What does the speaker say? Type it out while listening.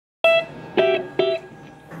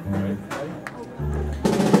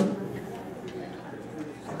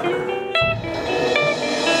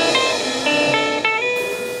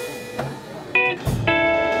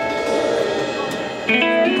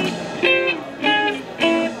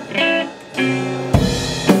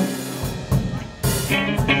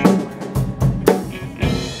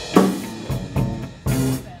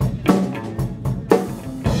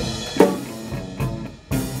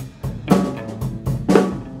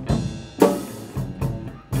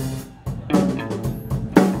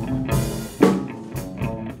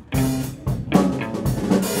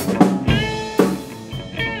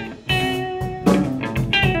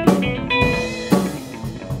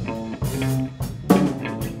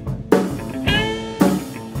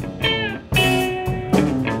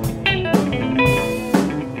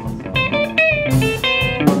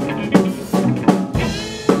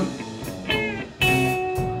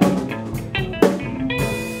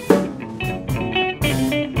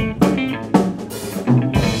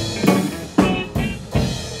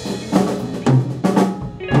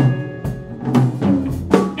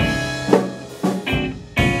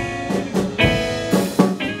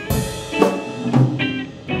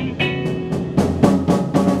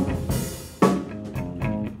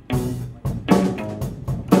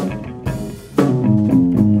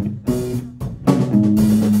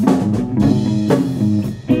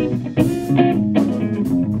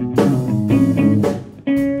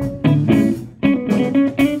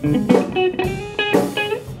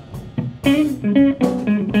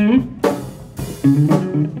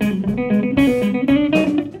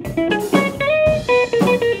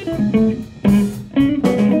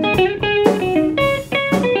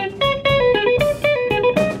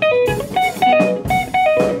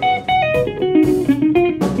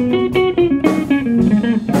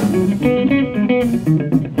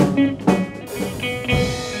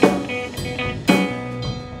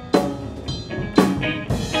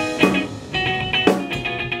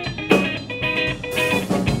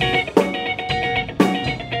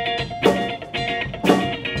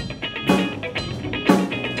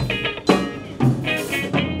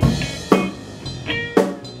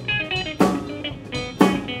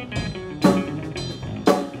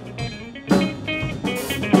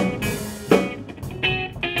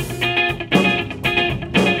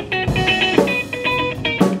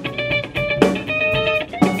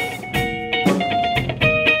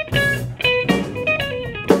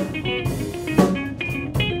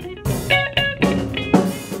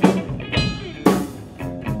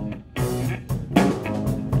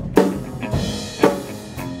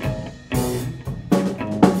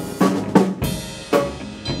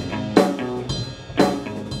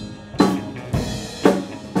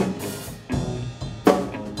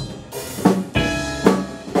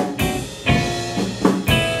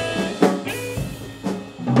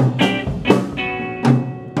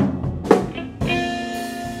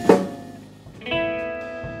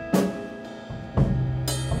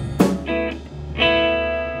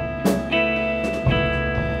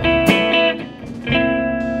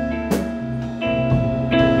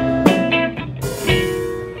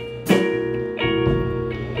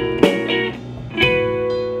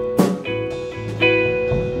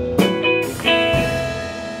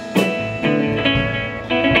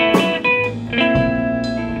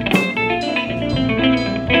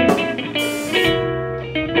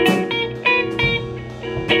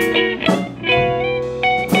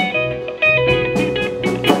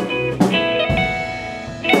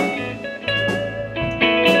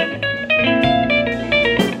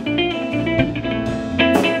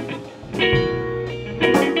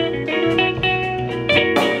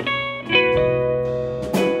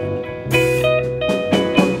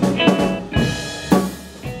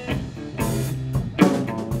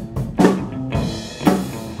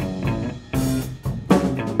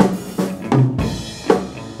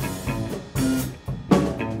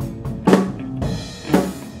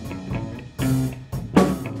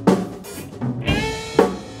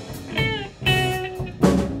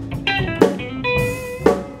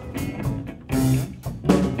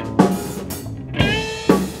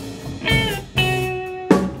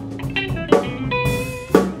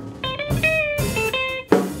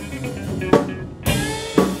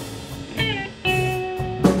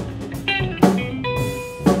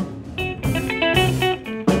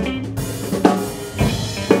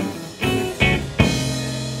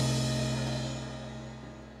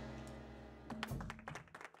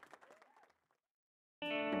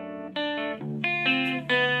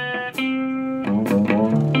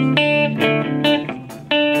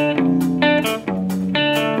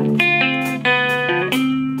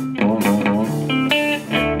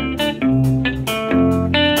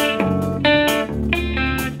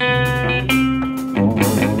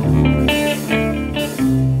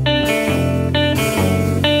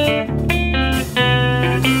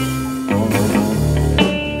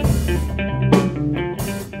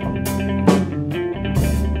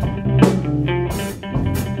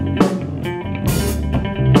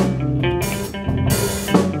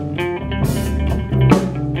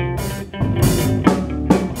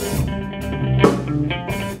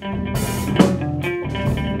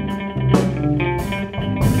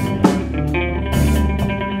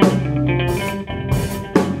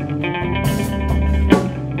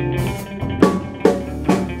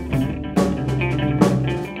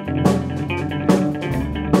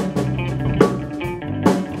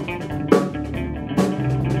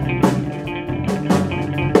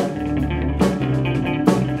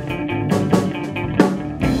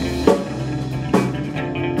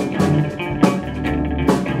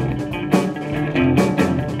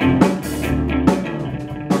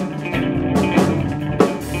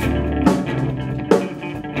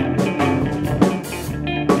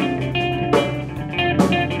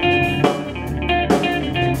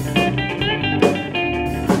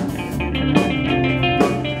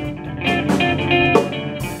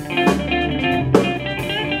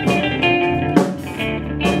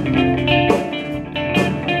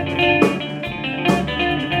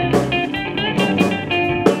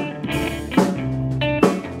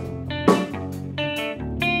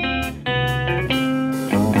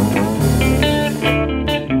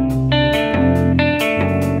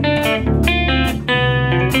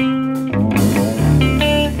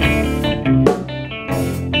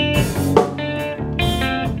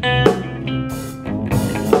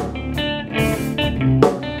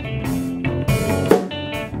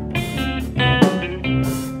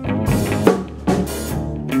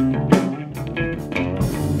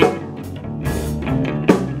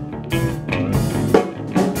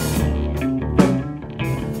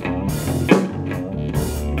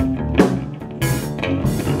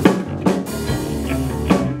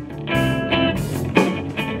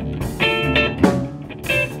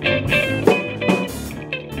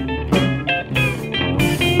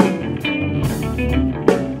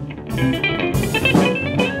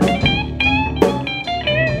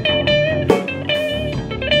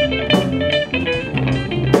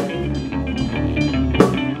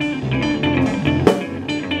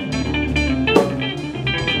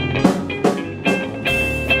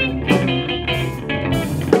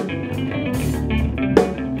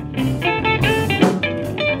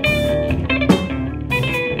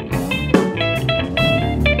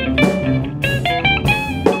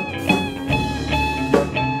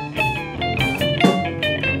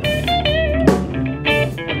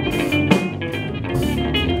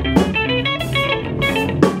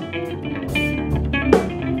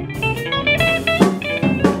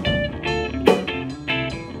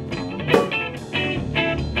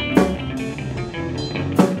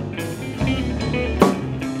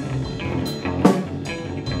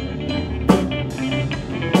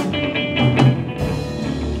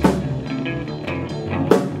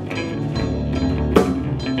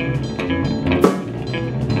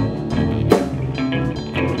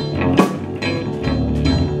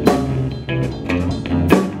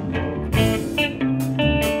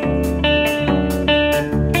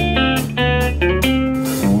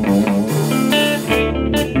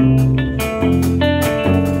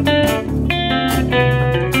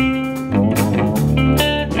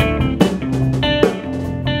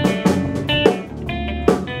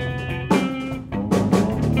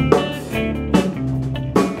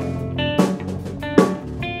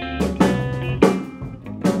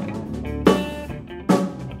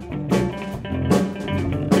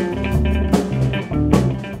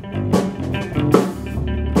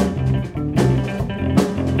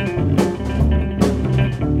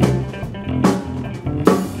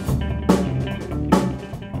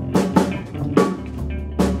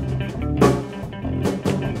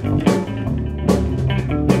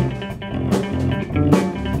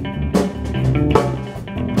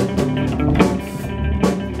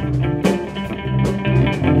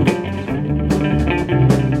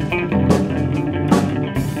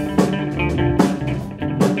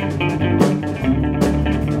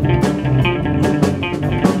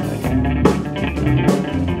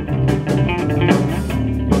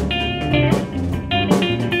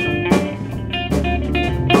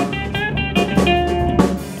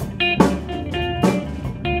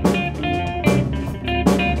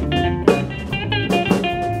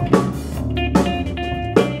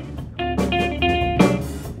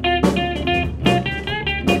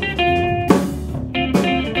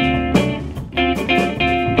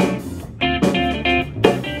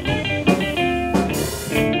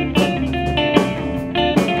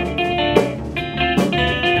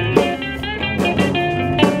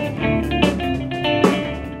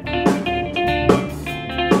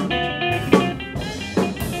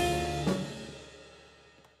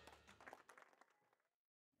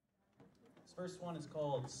First one is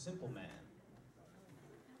called Simple Man.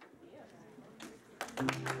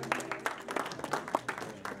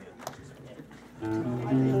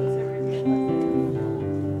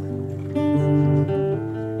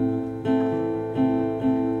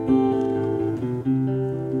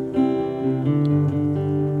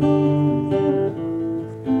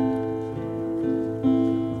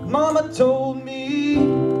 Mama told me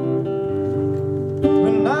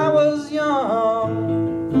when I was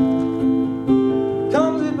young,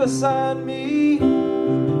 come sit beside me,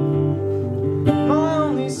 my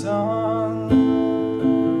only son,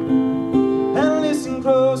 and listen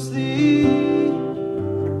closely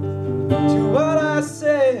to what I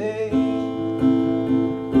say.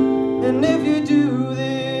 And if you do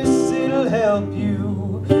this, it'll help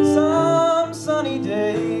you some sunny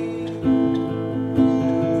day.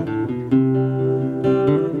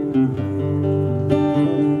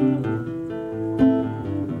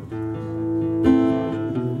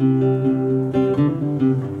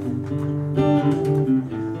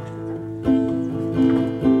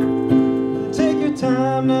 Take your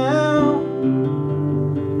time now,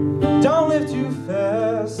 don't live too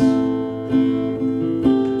fast.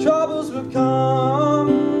 Troubles will come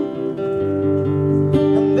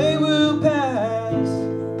and they will pass.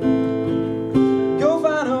 Go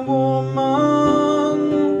find a woman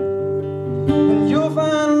and you'll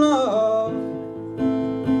find love.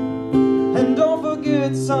 And don't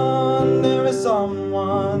forget, son, there is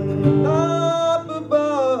someone up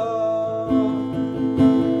above.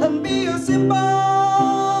 And be a simple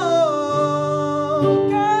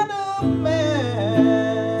kind of man.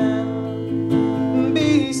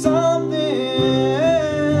 Be something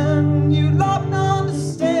you love and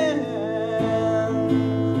understand.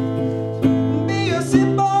 Be a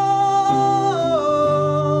simple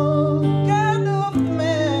kind of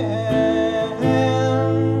man.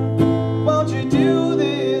 Won't you do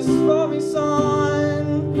this for me,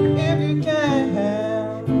 son, if you can?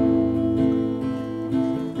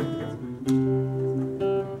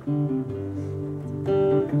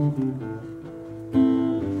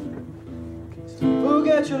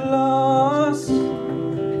 Forget your loss for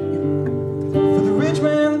the rich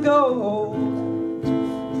man's gold.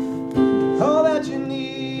 All that you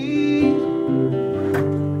need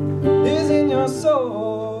is in your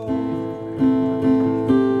soul.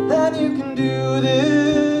 And you can do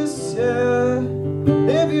this, yeah,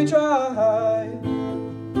 if you try.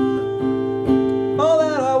 All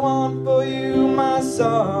that I want for you, my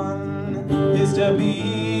son, is to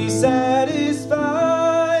be satisfied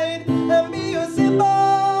and be a simple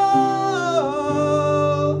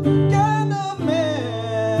kind of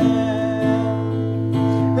man.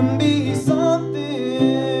 And be something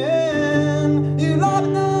you love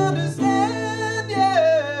and understand,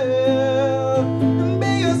 yeah. And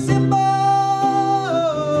be a simple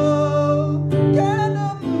kind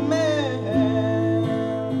of man.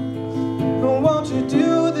 Won't you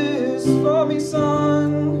do this for me,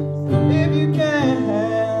 son, if you can?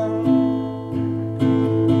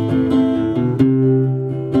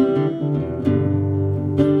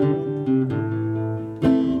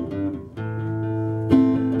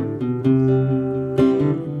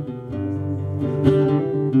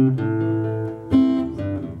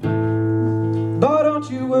 But don't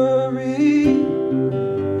you worry,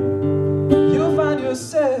 you'll find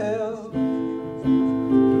yourself.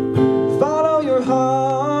 Follow your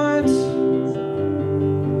heart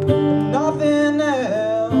and nothing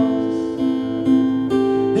else.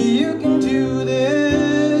 You can do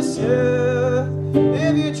this, yeah,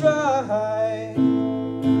 if you try.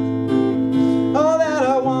 All that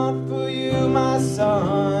I want for you, my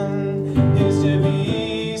son, is to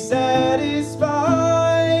be satisfied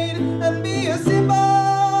and be a simple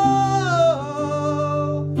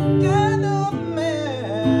kind of man.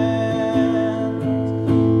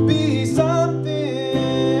 Be something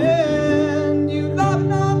you love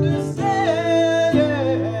and understand,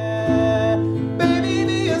 yeah. Baby,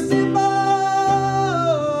 be a simple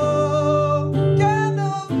kind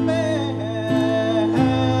of man.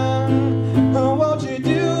 Won't you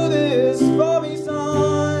do this for me,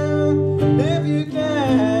 son, if you can?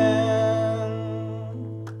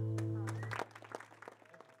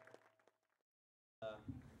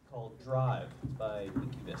 Called Drive by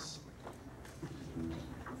Incubus.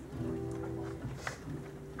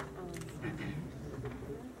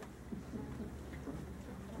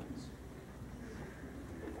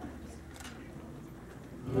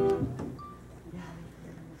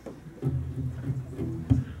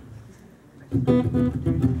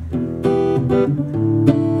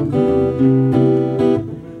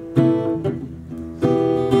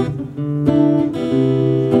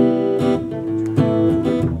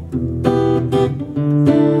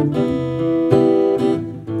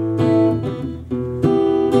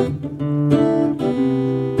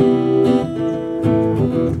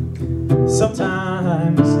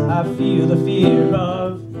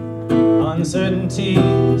 eternity,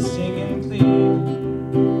 singing clear.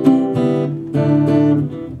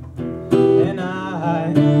 And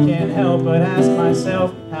I can't help but ask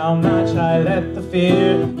myself how much I let the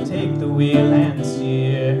fear take the wheel and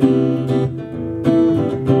steer.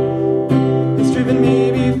 It's driven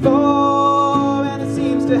me before, and it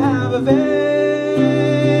seems to have a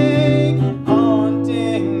vague,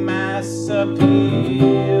 haunting mass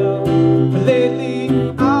appeal. But lately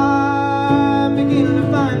I'm beginning to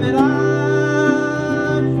find that I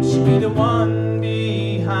should be the one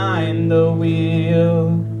behind the wheel.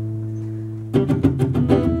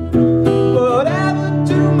 Whatever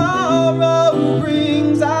tomorrow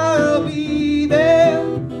brings, I'll be there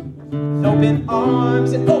with open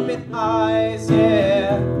arms and open eyes,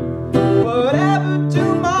 yeah. Whatever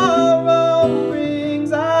tomorrow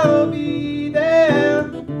brings, I'll be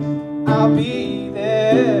there. I'll be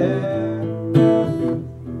there.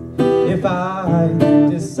 If I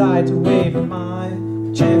decide to waver my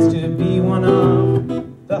chance to be one of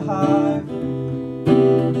the hive,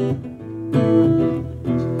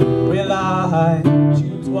 will I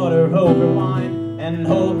choose water over wine and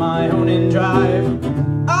hold my own and drive?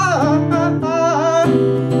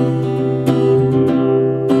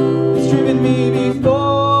 It's driven me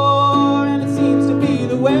before, and it seems to be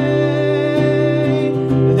the way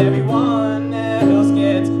that everyone else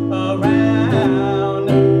gets around.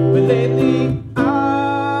 But lately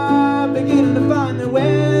I'm beginning to find that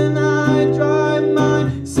when I drive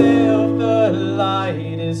myself, the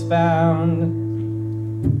light is found.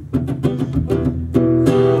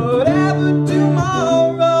 Whatever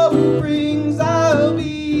tomorrow brings, I'll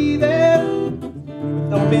be there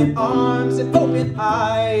with open arms and open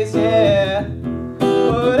eyes, yeah.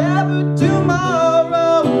 Whatever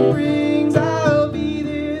tomorrow brings, I'll be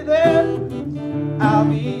there. I'll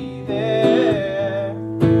be there.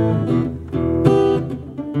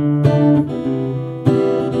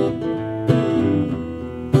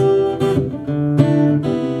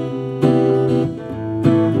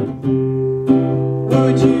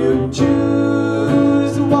 Would you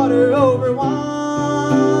choose water over wine?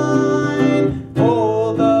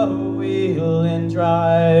 Hold the wheel and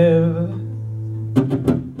drive.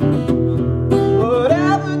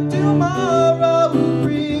 Whatever tomorrow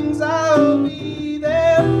brings, I'll be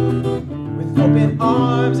there with open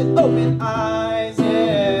arms and open eyes,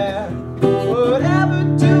 yeah. Whatever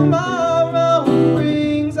tomorrow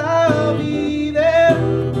brings, I'll be there.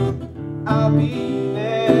 I'll be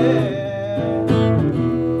there.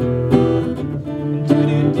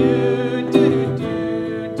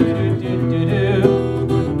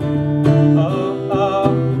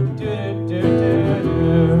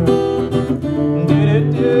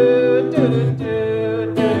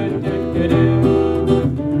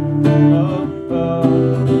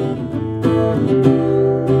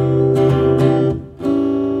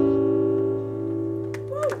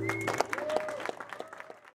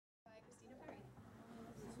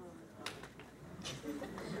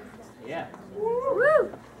 Yeah. Woo!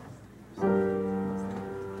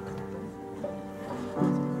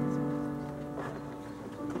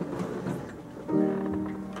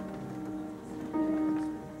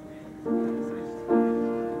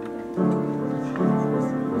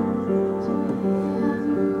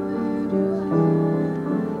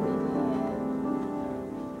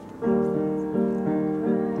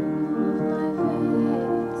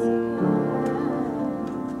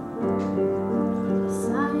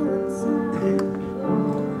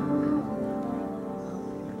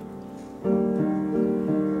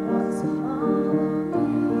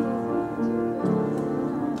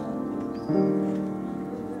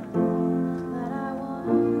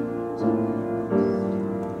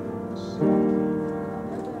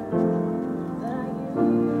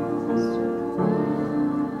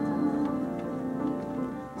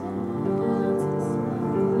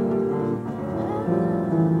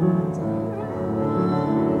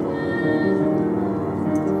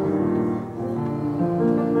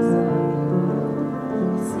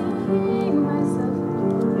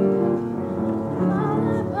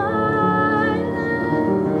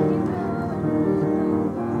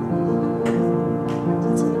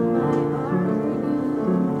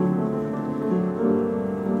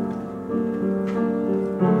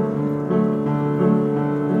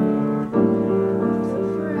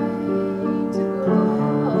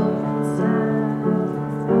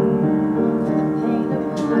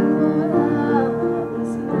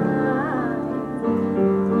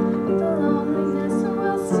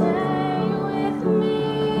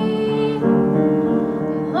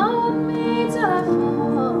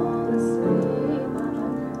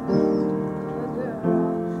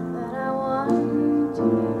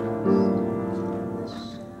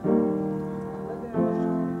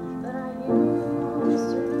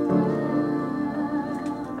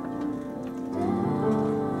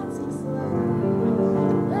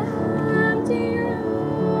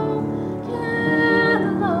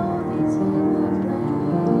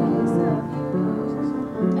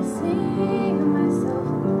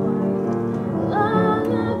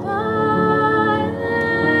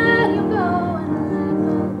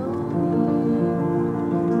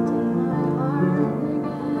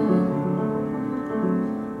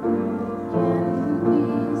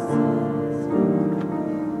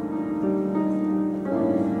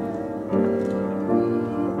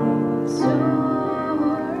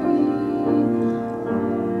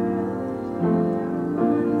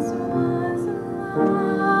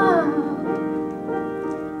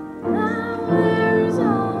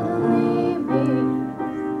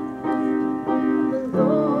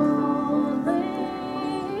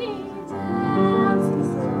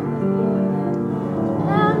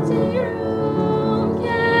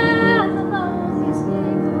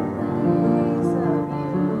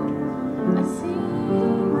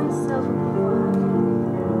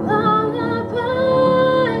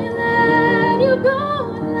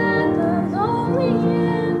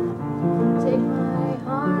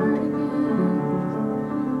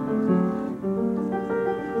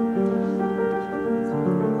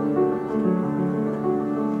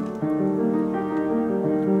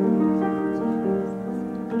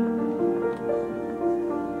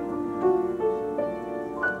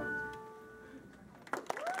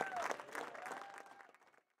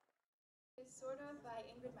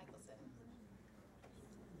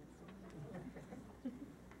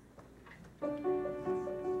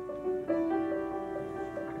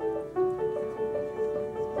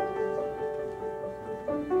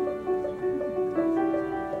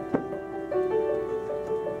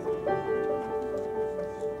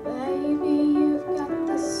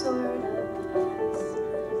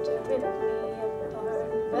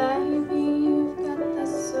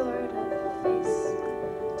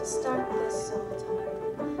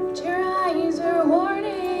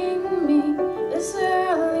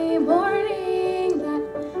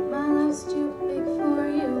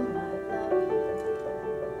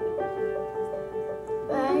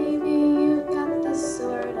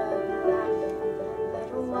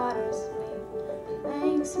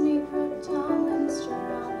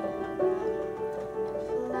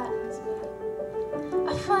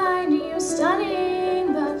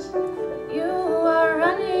 stunning, but you are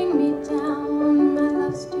running me down. My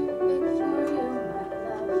love's too big for you, my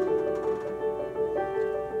love.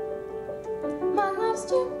 My love's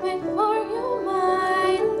too big for you,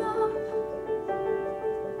 my love.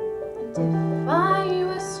 And if I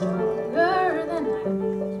was stronger, then I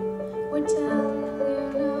would tell you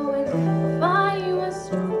no. And if I was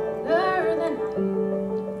stronger, then I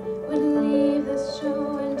would leave this show.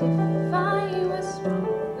 And if I was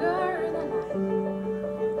stronger, then I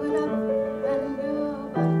would up and go.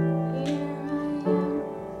 But here I am,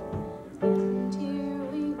 and here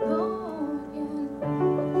we go again.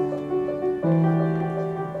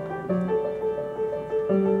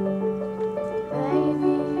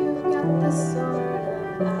 Baby, you've got the sort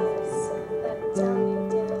of eyes that tell me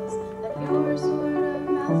tales that your sort of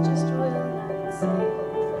mouth just will not say.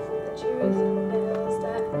 The truth reveals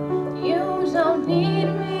that you don't need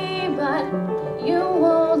me, but you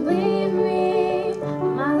won't leave me.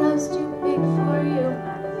 My love's too big for you,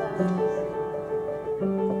 my love.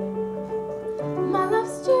 My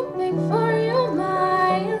love's too big for you,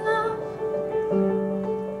 my love.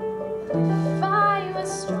 If I was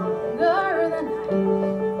stronger, then I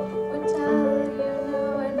would tell you no.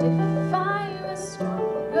 And if I was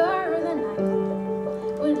stronger, then I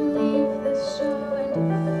would leave this show. And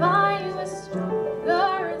if I was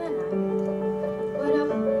stronger, then I would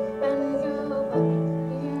up and go. But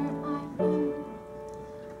here I am,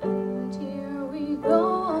 and here we go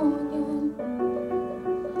again.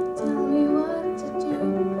 Tell me what to do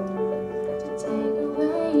to take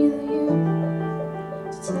away the you,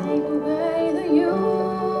 to take away the you.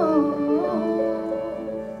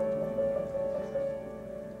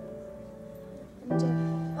 And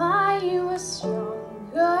if I was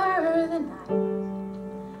stronger, then I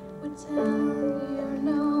would tell you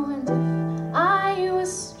no. And if I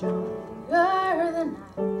was stronger, then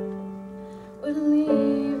I would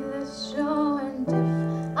leave this show. And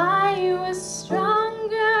if I was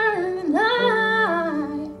stronger, then I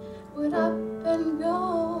would up and go.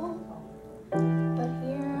 But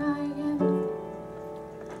here I am,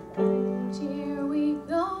 and here we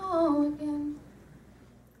go again.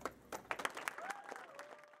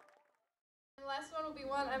 The last one will be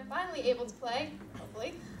one I'm finally able to play,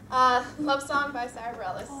 hopefully. Love Song by Sarah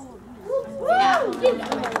Bareilles. Yeah, you know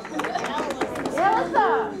it. Yeah, what's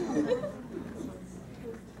up?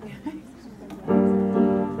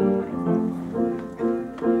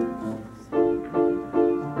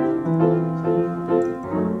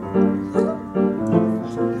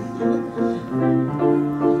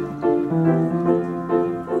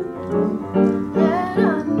 Head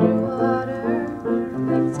underwater,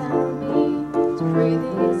 they tell me to breathe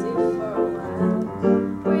easy for a while.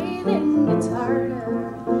 Breathing gets harder,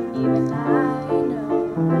 even I know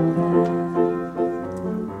that.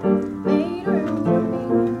 Made room for me,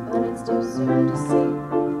 but it's too soon to see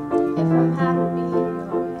if I'm happy in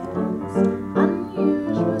your hands.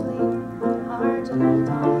 Unusually hard to hold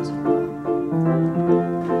on to.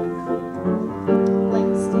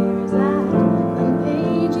 Blank stares at blank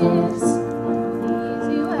pages.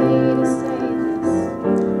 Easy way to say this.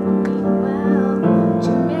 Meanwhile,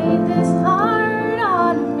 you made this hard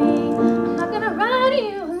on me. I'm not gonna write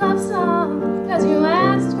you a love song, cause you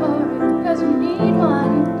asked for it, cause you need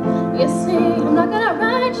one. You see, I'm not gonna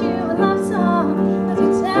write you a love song, cause you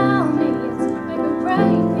tell me it's make or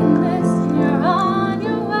break in this, and you're on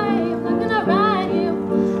your way. I'm not gonna write you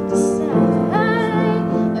to say,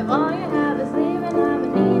 if all you have is leaving, I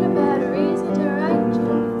would need a better reason to write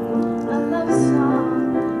you a love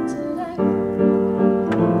song today.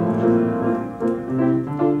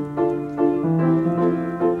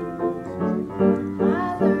 I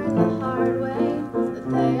learned the hard way that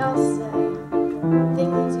they all say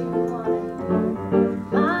things you wanna hear.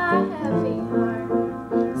 My heavy heart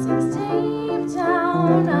sinks deep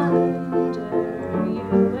down under you,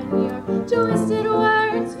 and your twisted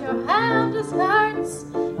words, your hand just hurts.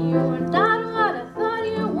 You are not what I thought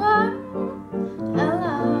you were.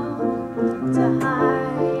 Hello to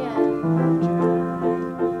high and dry.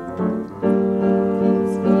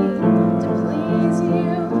 Convinced me to please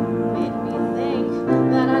you, made me think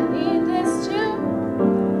that I need this to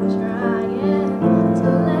try.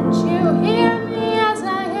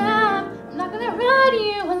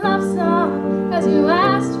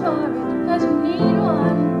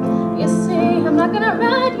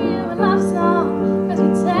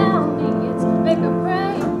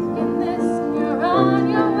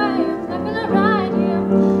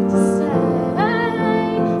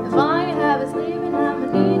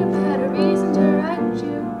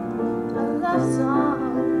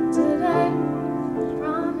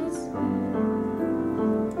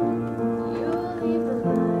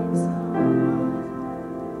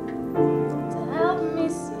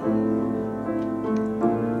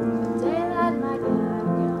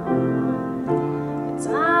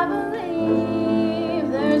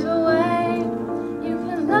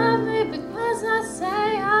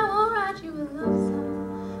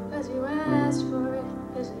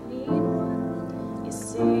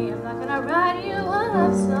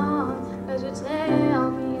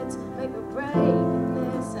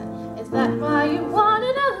 that why you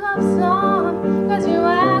wanted a love song? Cause you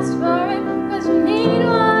asked for it, cause you need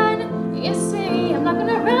one. You see, I'm not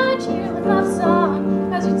gonna write you a love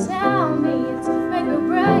song, cause you tell me it's make or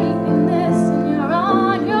break in this, and you're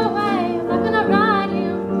on your way. I'm not gonna write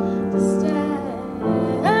you to stay.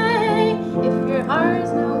 If your heart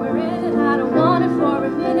is nowhere in it, I don't want it for a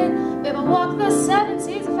minute. Babe, I'll walk the 7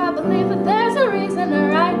 seas if I believe that there's a reason to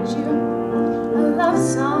write you a love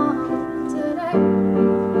song today.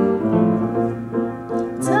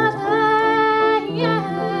 Today, yeah.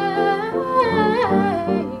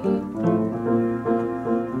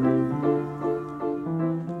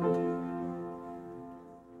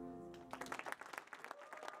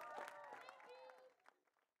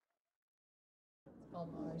 It's called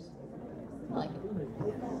Mars. I like it.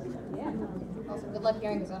 Yeah. Also, good luck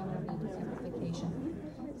hearing because I don't want to need amplification.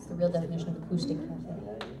 It's the real definition of Acoustic Café.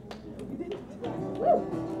 Woo!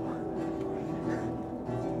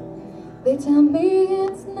 They tell me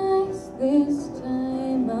it's nice this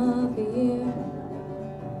time of year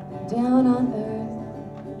down on earth,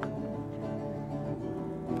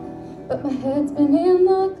 but my head's been in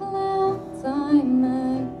the clouds. I'm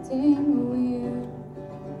acting weird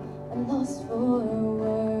and lost for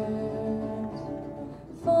words.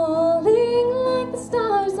 Falling like the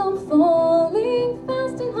stars, I'm falling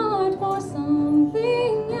fast and hard for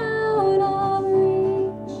something out of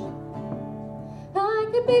reach. I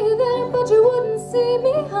could be there, but you wouldn't see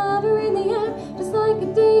me hover in the air, just like a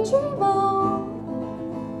daydreamer.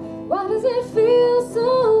 Why does it feel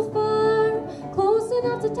so far? Close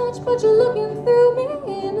enough to touch, but you're looking through me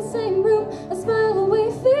in the same room. A smile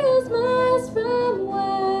away feels miles from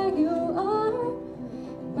where you are.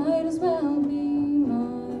 Might as well be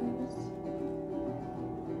Mars.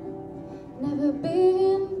 Never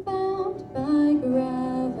been bound by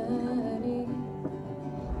gravity,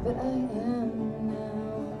 but I am now.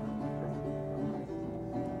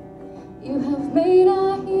 You have made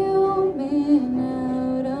a human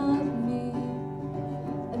out of me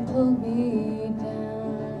and pulled me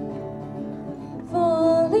down.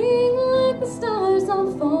 Falling like the stars,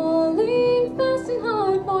 I'm falling fast and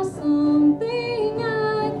hard for something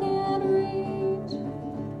I can't reach.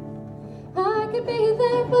 I could be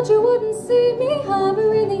there, but you wouldn't see me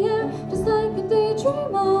hover in the air, just like a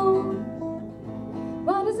daydreamer.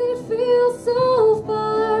 Why does it feel so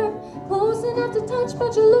far? Close enough to touch,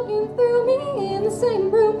 but you're looking through me in the same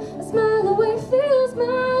room. A smile away feels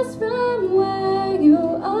miles from where you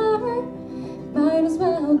are. Might as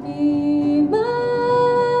well be Mars.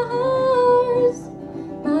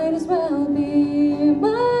 Might as well be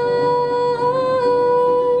Mars.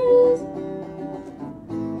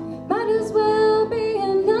 Might as well be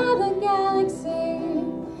another galaxy,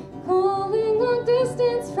 calling long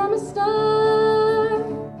distance from a star.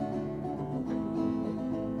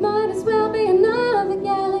 Might as well be another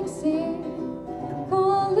galaxy,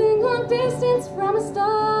 calling long distance from a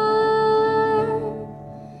star.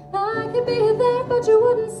 I could be there, but you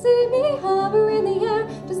wouldn't see me hover in the air,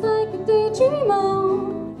 just like a daydreamer.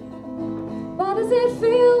 Why does it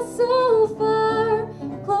feel so far?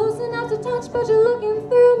 Close enough to touch, but you're looking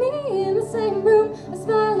through me in the same room. A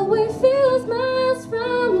smile away feels miles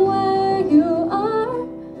from where you are.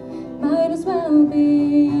 Might as well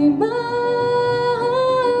be Mars.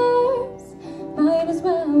 Might as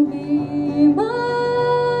well be Mars.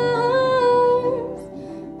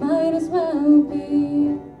 Might as well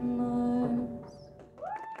be Mars.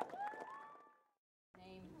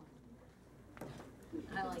 Name.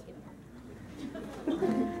 I like it.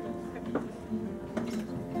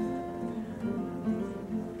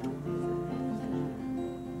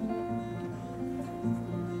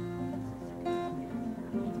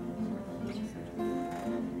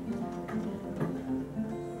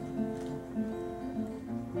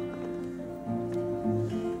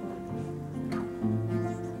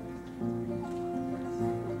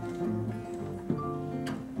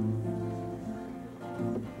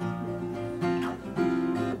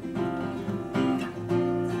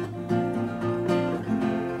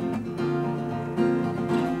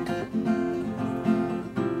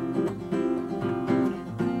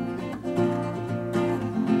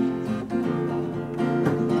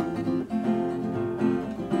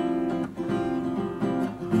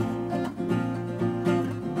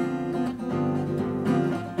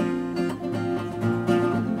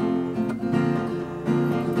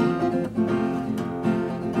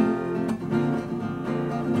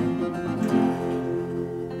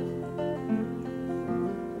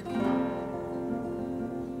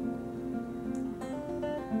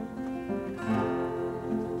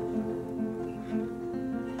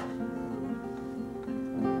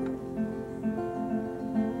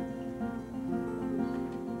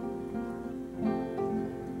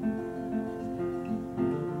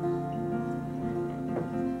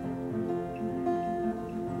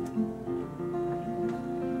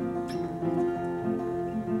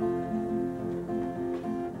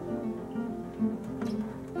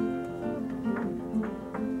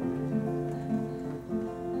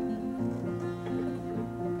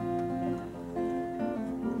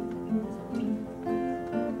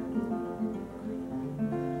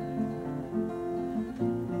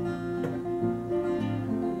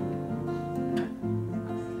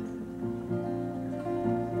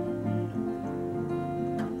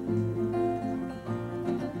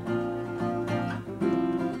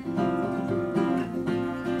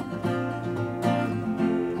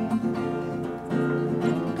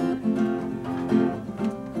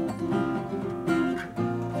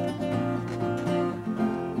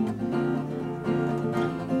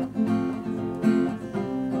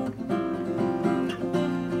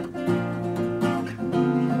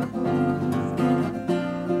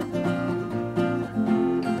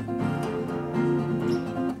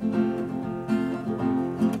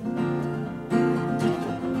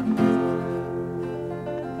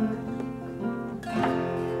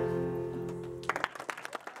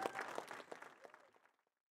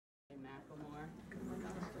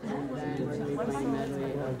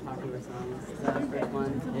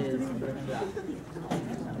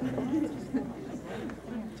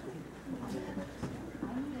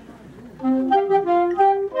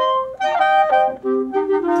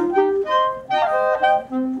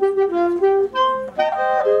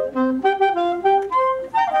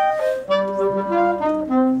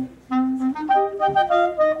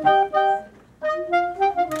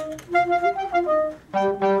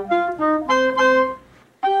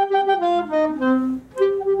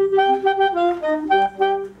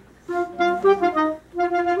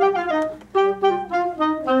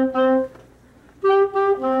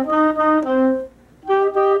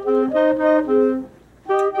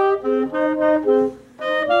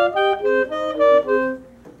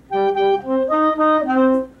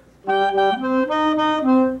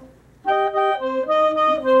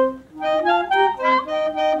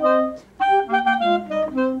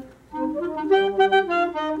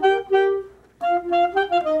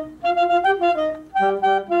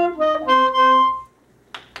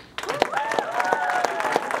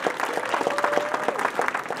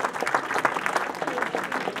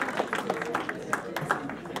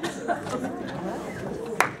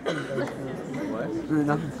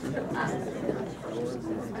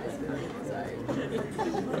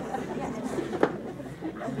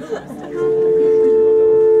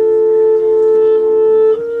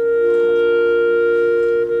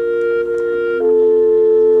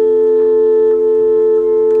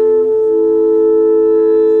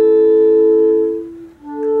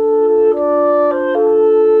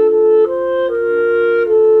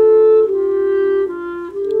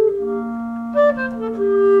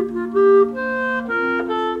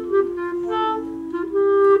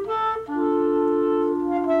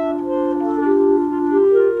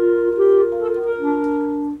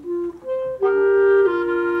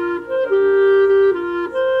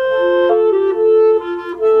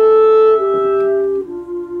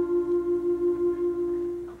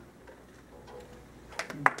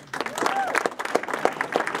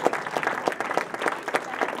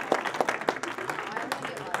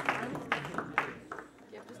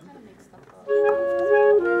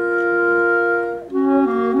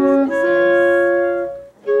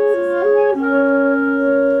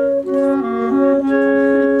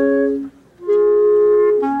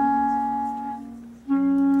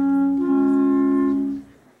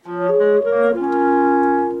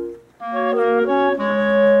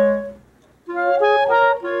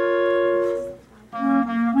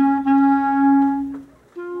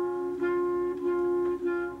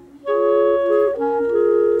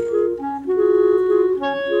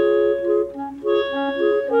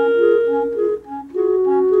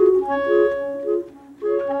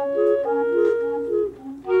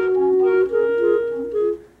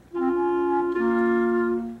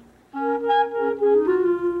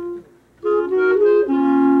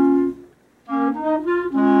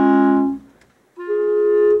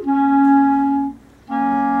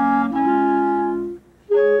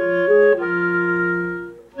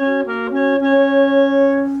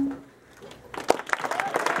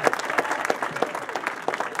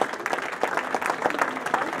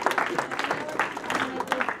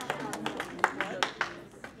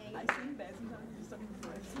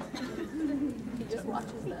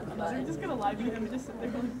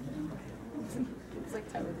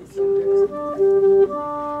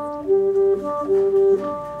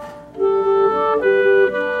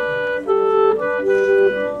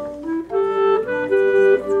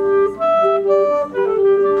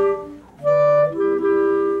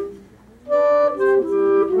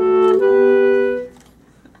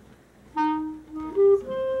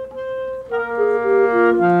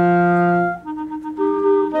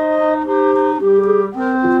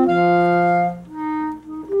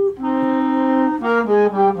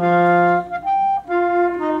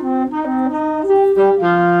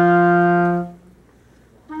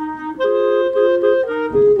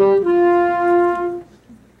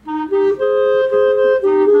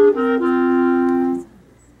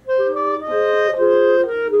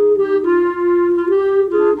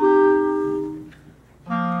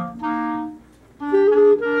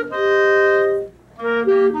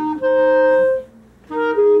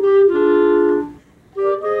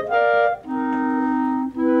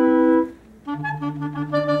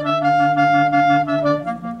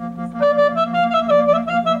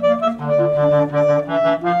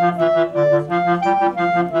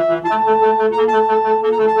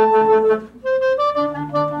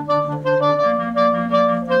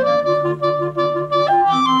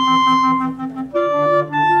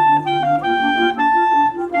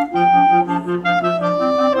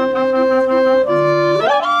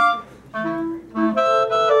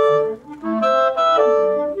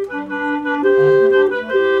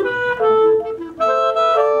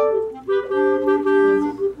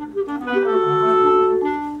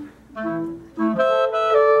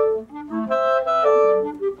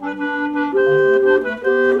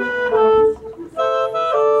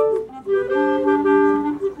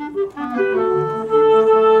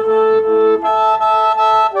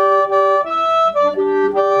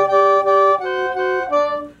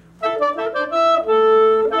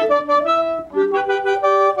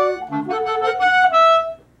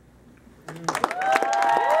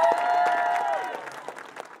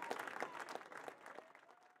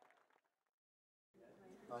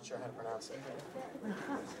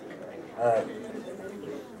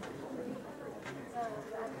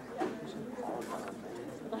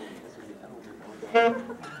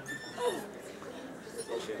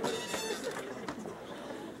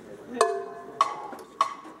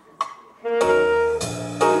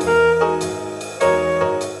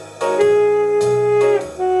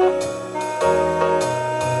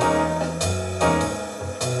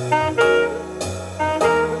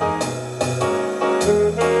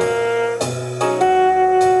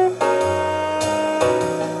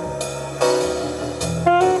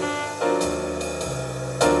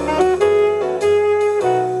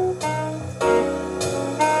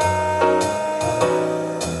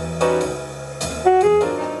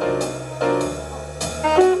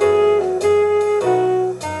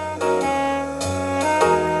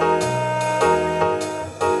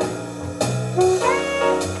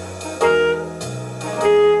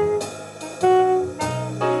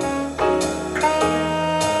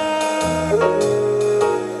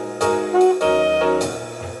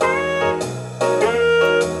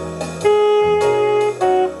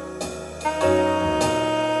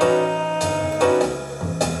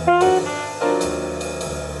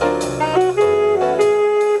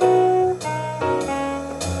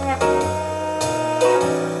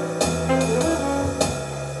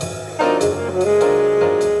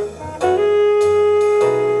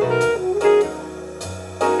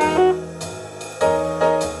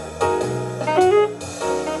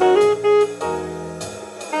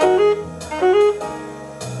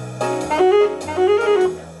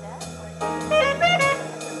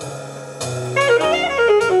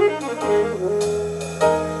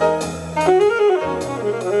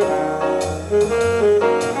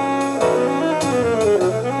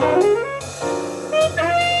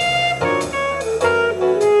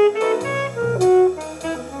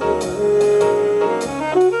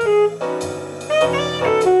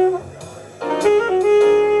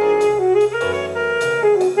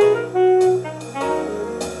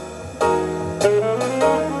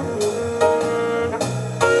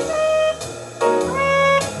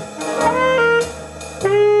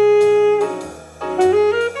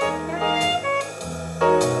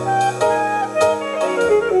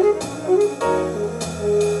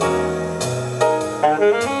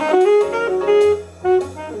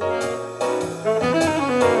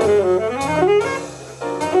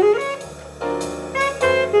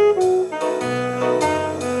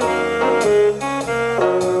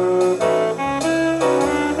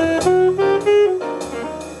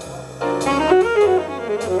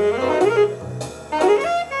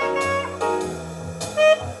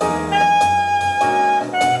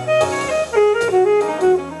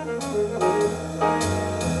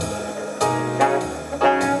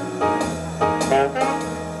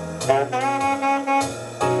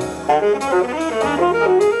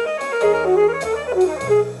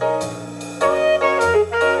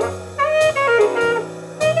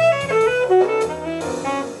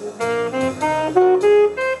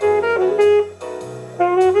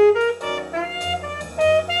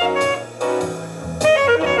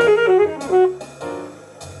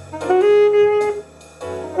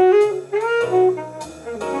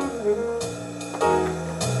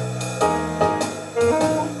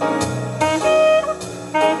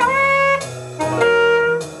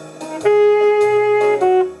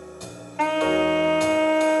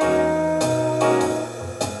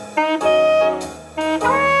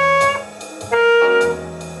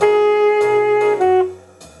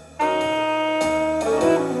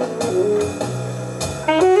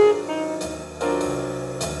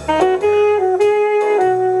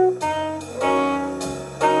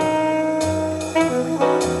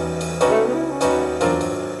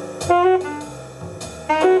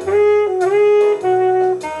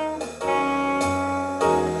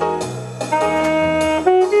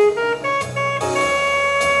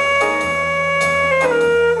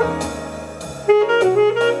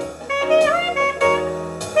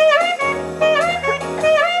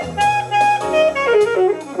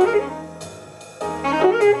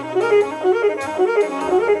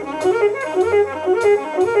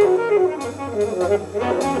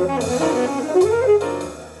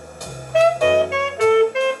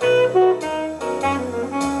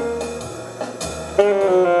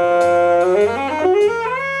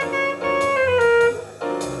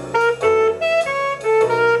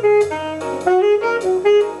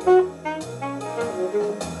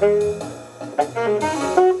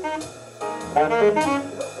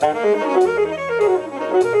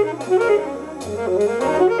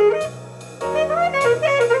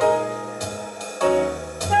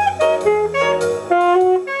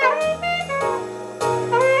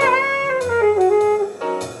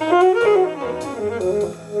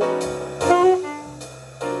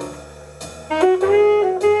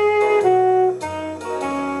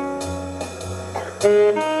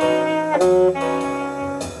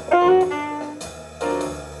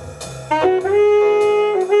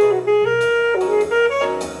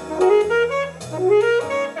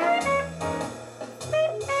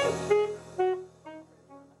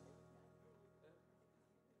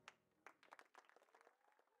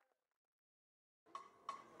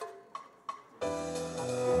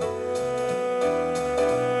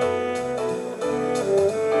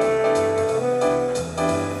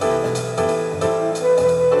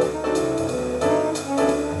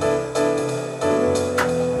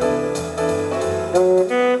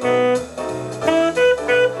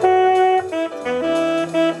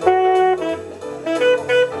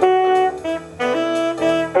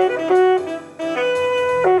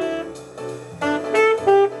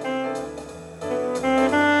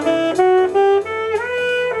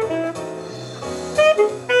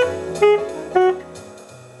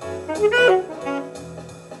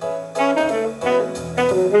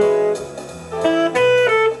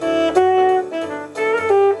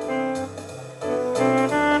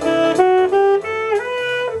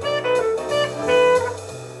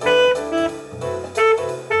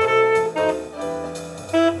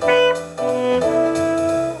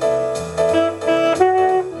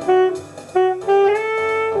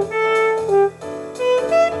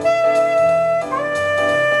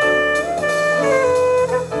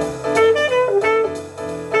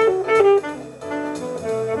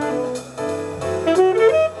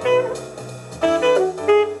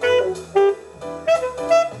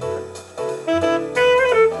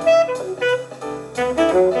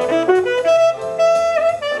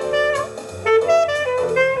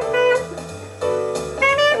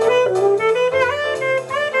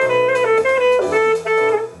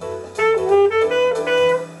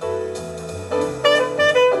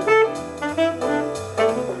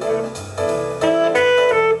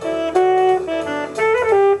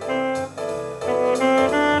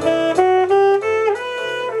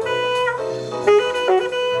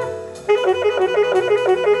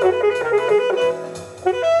 Thank you.